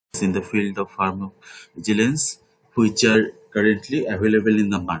opportunities in the field of pharmacovigilance which are currently available in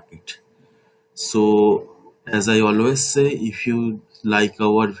the market. So as I always say, if you like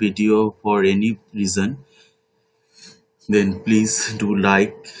our video for any reason, then please do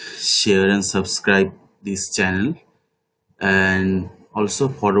like, share and subscribe this channel, and also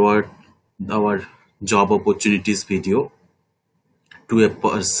forward our job opportunities video to a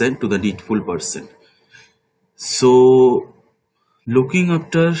person, to the needful person. So looking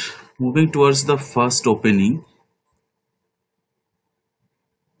after moving towards the first opening,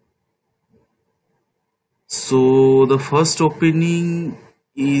 so the first opening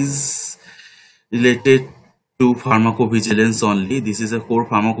is related to pharmacovigilance only. This is a core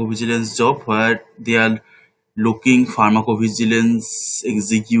pharmacovigilance job where they are looking pharmacovigilance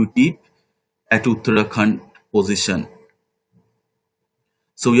executive at Uttarakhand position.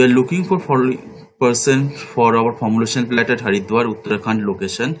 So we are looking for person for our formulation plant at Haridwar, Uttarakhand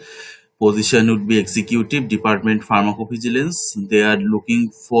location. Position would be executive department pharmacovigilance. They are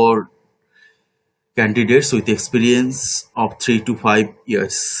looking for candidates with experience of 3 to 5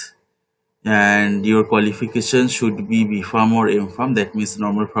 years. And your qualification should be B.pharm or M.pharm, that means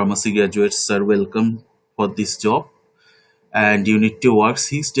normal pharmacy graduates are welcome for this job. And you need to work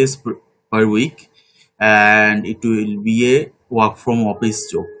 6 days per week, and it will be a work from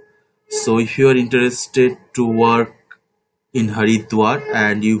office job. So if you are interested to work in Haridwar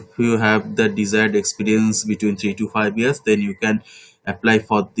and if you have the desired experience between 3 to 5 years, then you can apply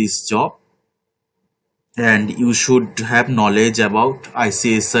for this job. And you should have knowledge about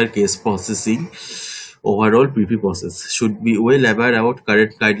ICSR case processing. Overall PP process should be well aware about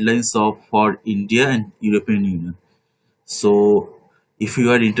current guidelines for India and European Union. So if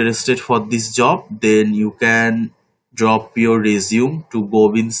you are interested for this job, then you can drop your resume to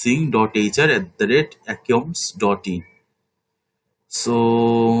govindsingh.hr@accounts.in.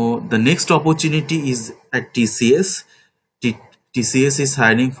 So the next opportunity is at TCS. TCS is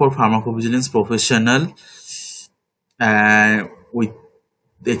hiring for pharmacovigilance professional with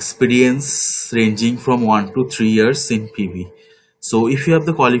experience ranging from 1 to 3 years in PV. So if you have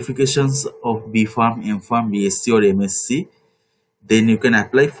the qualifications of B.pharm, M.pharm, BSc or MSc, then you can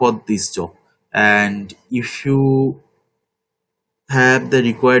apply for this job. And if you have the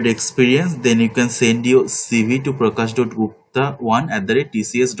required experience, then you can send your CV to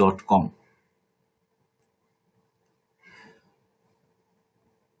prakash.gupta1@tcs.com.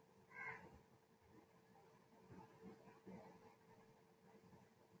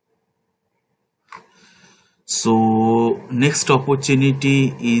 So next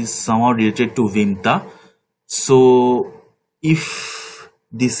opportunity is somehow related to Vimta. So if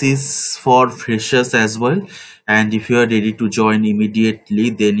this is for freshers as well, and if you are ready to join immediately,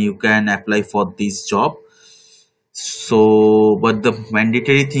 then you can apply for this job. So but the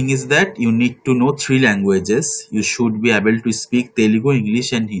mandatory thing is that you need to know 3 languages. You should be able to speak Telugu,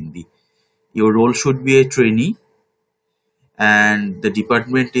 English and Hindi. Your role should be a trainee, and the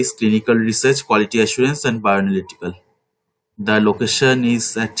department is clinical research, quality assurance and bioanalytical. The location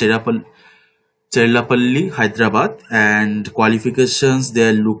is at Cherlapalli, Hyderabad, and qualifications they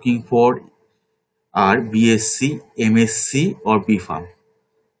are looking for are BSc, MSc or B.pharm.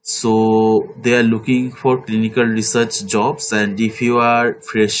 So they are looking for clinical research jobs, and if you are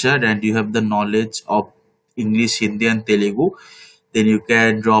fresher and you have the knowledge of English, Hindi and Telugu, then you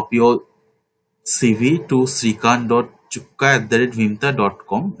can drop your CV to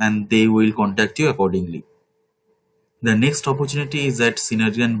srikant.chukka@vimta.com and they will contact you accordingly. The next opportunity is at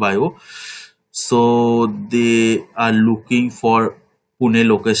Synergian Bio. So they are looking for Pune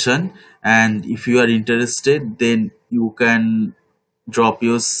location, and if you are interested, then you can drop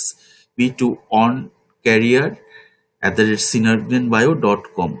your CV to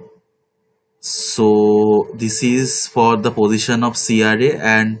oncareer@synergianbio.com. So this is for the position of CRA,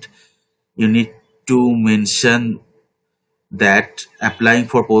 and you need to mention that applying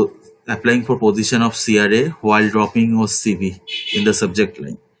for position of CRA while dropping your CV in the subject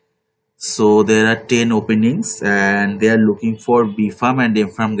line. So there are 10 openings, and they are looking for B.pharm and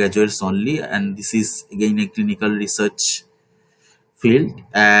M.pharm graduates only, and this is again a clinical research field,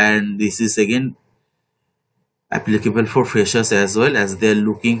 and this is again applicable for freshers as well, as they are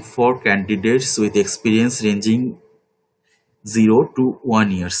looking for candidates with experience ranging 0 to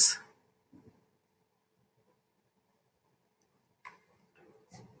 1 years.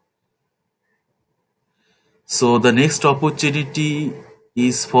 So the next opportunity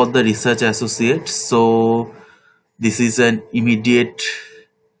is for the research associate. So this is an immediate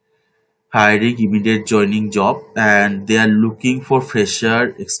hiring, immediate joining job, and they are looking for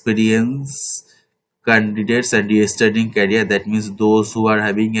fresher experience candidates and restarting career. That means those who are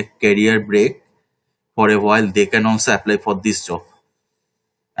having a career break for a while, they can also apply for this job.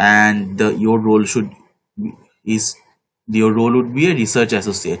 And your role is your role would be a research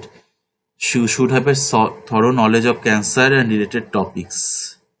associate. You should have a thorough knowledge of cancer and related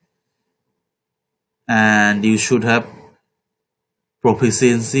topics, and you should have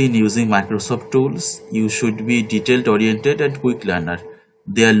proficiency in using Microsoft tools. You should be detailed oriented and quick learner.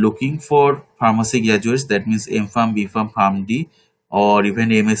 They are looking for pharmacy graduates, that means M.Pharm, B.pharm, PharmD, or even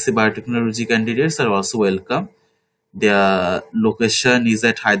MSc biotechnology candidates are also welcome. Their location is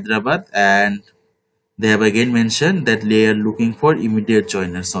at Hyderabad, and they have again mentioned that they are looking for immediate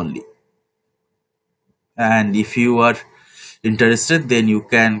joiners only. And if you are interested, then you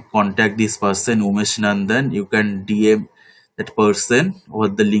can contact this person, Umesh Nandan. You can DM that person over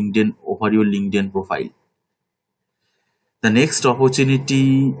your LinkedIn profile. The next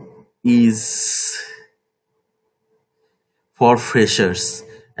opportunity is for freshers,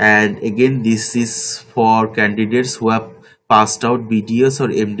 and again this is for candidates who have passed out BDS or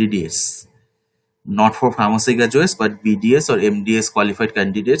MDDS. Not for pharmacy graduates, but BDS or MDS qualified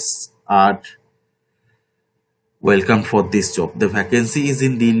candidates are welcome for this job. The vacancy is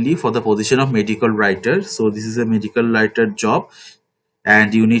in Delhi for the position of medical writer. So this is a medical writer job,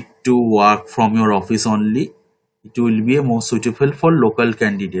 and you need to work from your office only. It will be a more suitable for local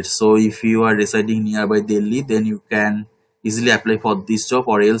candidates. So if you are residing nearby Delhi, then you can easily apply for this job,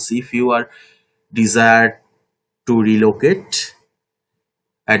 or else if you are desired to relocate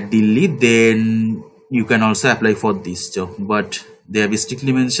at Delhi, then you can also apply for this job. But they have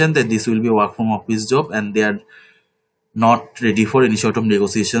strictly mentioned that this will be a work from office job, and they are not ready for any sort of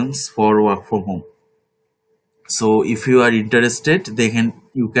negotiations for work from home. So if you are interested,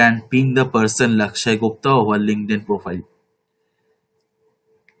 you can ping the person Lakshay Gupta over LinkedIn profile.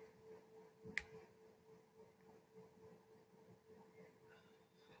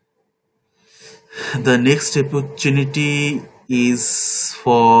 The next opportunity is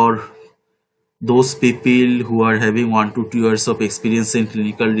for those people who are having 1 to 2 years of experience in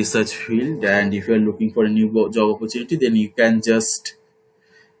clinical research field, and if you are looking for a new job opportunity, then you can just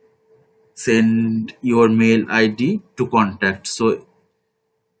send your mail ID to contact. So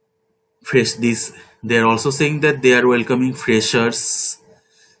they are also saying that they are welcoming freshers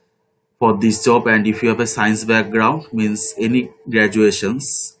for this job, and if you have a science background, means any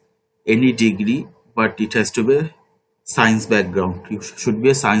graduations, any degree, but it has to be a science background. You should be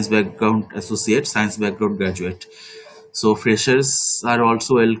a science background associate, science background graduate. So freshers are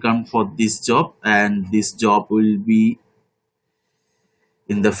also welcome for this job, and this job will be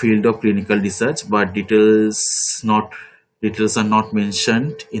in the field of clinical research, but details are not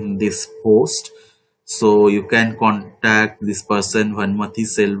mentioned in this post. So you can contact this person, Vanmati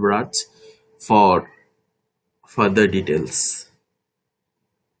Selvraj, for further details.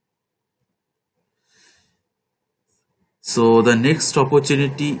 So the next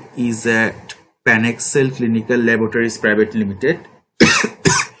opportunity is at Panexcel Clinical Laboratories Private Limited.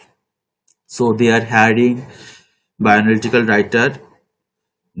 So they are hiring bioanalytical writer.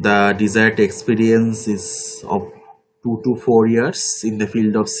 The desired experience is of 2 to 4 years in the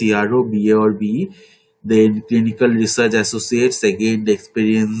field of CRO, BA or BE. Then clinical research associates, again the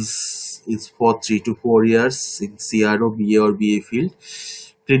experience is for 3 to 4 years in CRO, BA or BA field.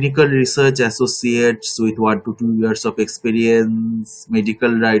 Clinical research associates with 1 to 2 years of experience,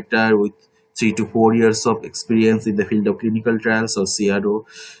 medical writer with 3 to 4 years of experience in the field of clinical trials or CRO,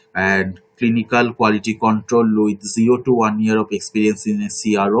 and clinical quality control with 0 to 1 year of experience in a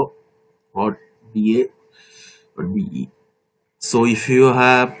CRO or BA or BE. So if you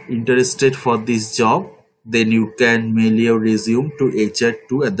have interested for this job, then you can mail your resume to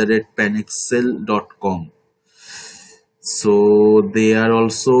hr2@panexcel.com. So they are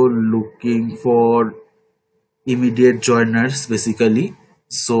also looking for immediate joiners basically.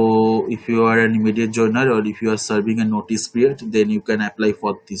 So if you are an immediate joiner, or if you are serving a notice period, then you can apply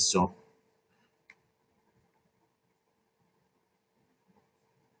for this job.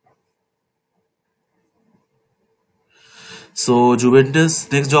 So Juventus,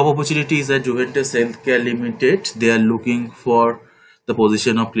 next job opportunity is at Juventus Healthcare Limited. They are looking for the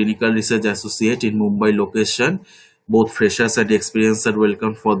position of clinical research associate in Mumbai location. Both freshers and experienced are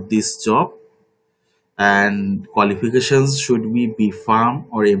welcome for this job, and qualifications should be B.pharm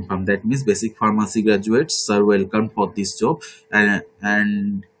or M.pharm. That means basic pharmacy graduates are welcome for this job.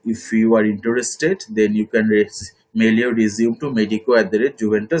 And if you are interested, then you can mail your resume to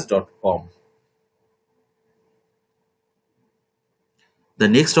medico@juventus.com. The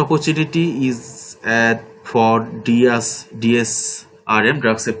next opportunity is for DSRM,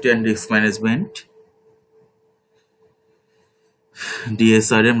 Drug Safety and Risk Management.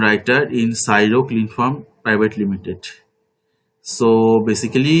 DSRM writer in Cyro Clean Farm Private Limited. So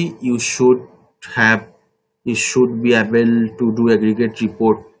basically, have you should be able to do aggregate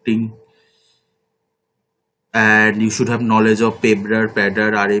reporting, and you should have knowledge of PEBRAR,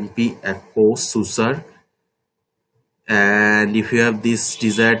 PADAR, RMP, ACO, SUSAR, and if you have these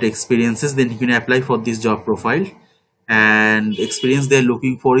desired experiences, then you can apply for this job profile. And experience they're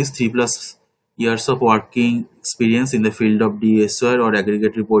looking for is 3+ years of working experience in the field of DSR or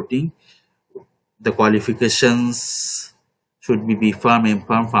aggregate reporting. The qualifications should be B.pharm,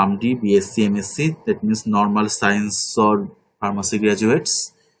 M.pharm, PharmD, BSc, MSc, that means normal science or pharmacy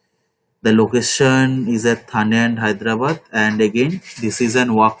graduates. The location is at Thane and Hyderabad, and again this is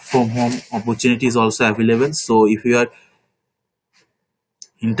an work from home opportunity is also available. So if you are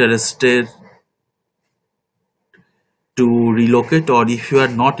interested to relocate, or if you are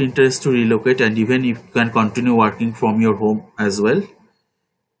not interested to relocate, and even if you can continue working from your home as well,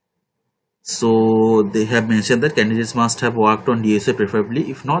 so they have mentioned that candidates must have worked on DSA preferably.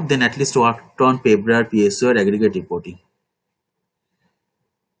 If not, then at least worked on PEBRAR, PSO or aggregate reporting.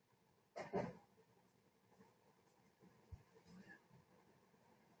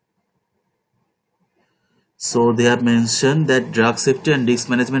 So they have mentioned that drug safety and risk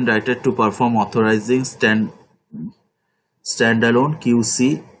management writer to perform authorizing standalone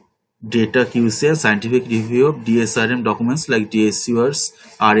QC, data QC and scientific review of DSRM documents like DSURs,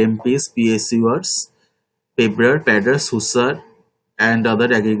 RMPs, PSURs, PEBRAR, PADAR, SUSAR and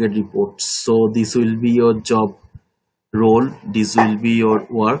other aggregate reports. So this will be your job role, this will be your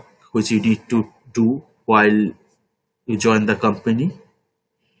work which you need to do while you join the company.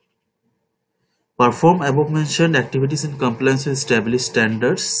 Perform above mentioned activities in compliance with established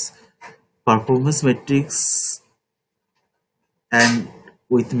standards, performance metrics and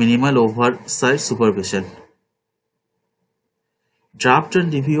with minimal oversight supervision. Draft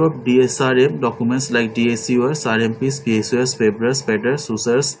and review of DSRM documents like DSURs, RMPs, PSURs, PEBRAs, PADARs,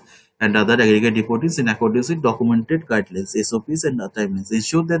 SUSARs, and other aggregate reportings in accordance with documented guidelines, SOPs, and timelines.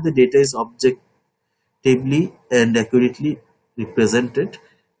 Ensure that the data is objectively and accurately represented,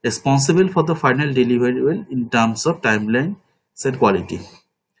 responsible for the final deliverable in terms of timelines and quality.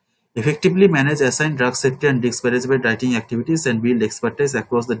 Effectively manage assigned drug safety and risk management writing activities and build expertise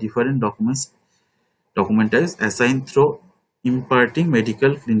across the different documentized assigned through imparting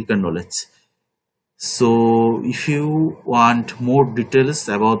medical clinical knowledge. So if you want more details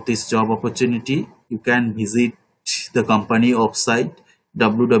about this job opportunity, you can visit the company website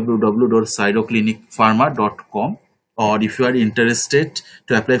www.cyroclinicpharma.com, or if you are interested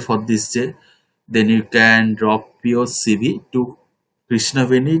to apply for this job, then you can drop your CV to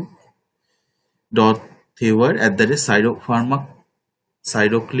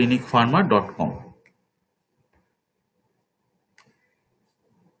krishnaveni.thevar@cyroclinicpharma.com.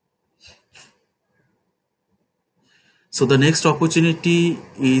 So the next opportunity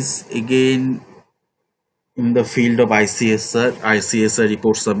is again in the field of ICSR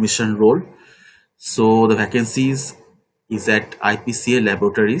report submission role. So the vacancies is at IPCA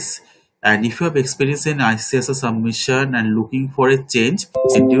laboratories, and if you have experience in ICSR submission and looking for a change,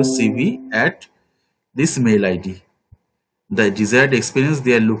 send your CV at this mail ID. The desired experience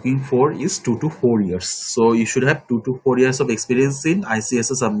they are looking for is 2 to 4 years. So you should have 2 to 4 years of experience in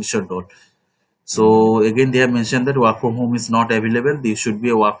ICSR submission role. So again, they have mentioned that work from home is not available. There should be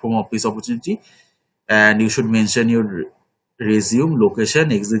a work from office opportunity, and you should mention your resume,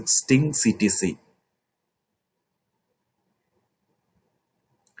 location, existing CTC.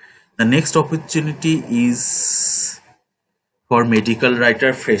 The next opportunity is for medical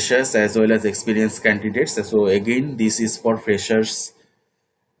writer freshers as well as experienced candidates. So again, this is for freshers.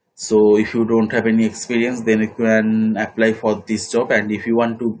 So if you don't have any experience, then you can apply for this job. And if you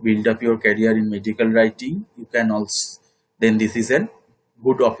want to build up your career in medical writing, you can also. Then this is a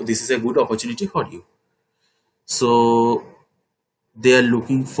good opportunity for you. So they are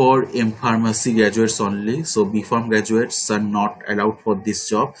looking for pharmacy graduates only. So B.pharm graduates are not allowed for this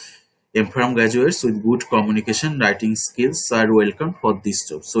job. pharm graduates with good communication writing skills are welcome for this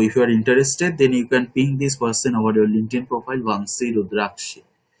job. So if you are interested, then you can ping this person over your LinkedIn profile, Vamsi Rudrakshi.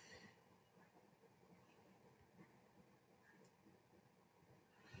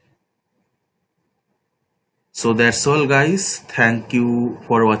 So that's all guys. Thank you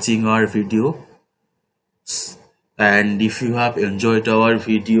for watching our video. And if you have enjoyed our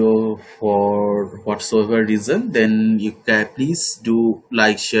video for whatsoever reason, then you can please do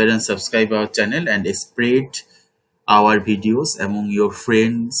like, share and subscribe our channel and spread our videos among your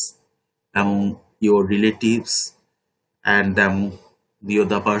friends, among your relatives, and among the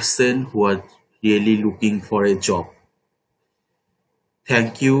other person who are really looking for a job.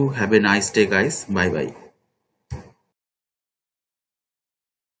 Thank you. Have a nice day, guys. Bye bye.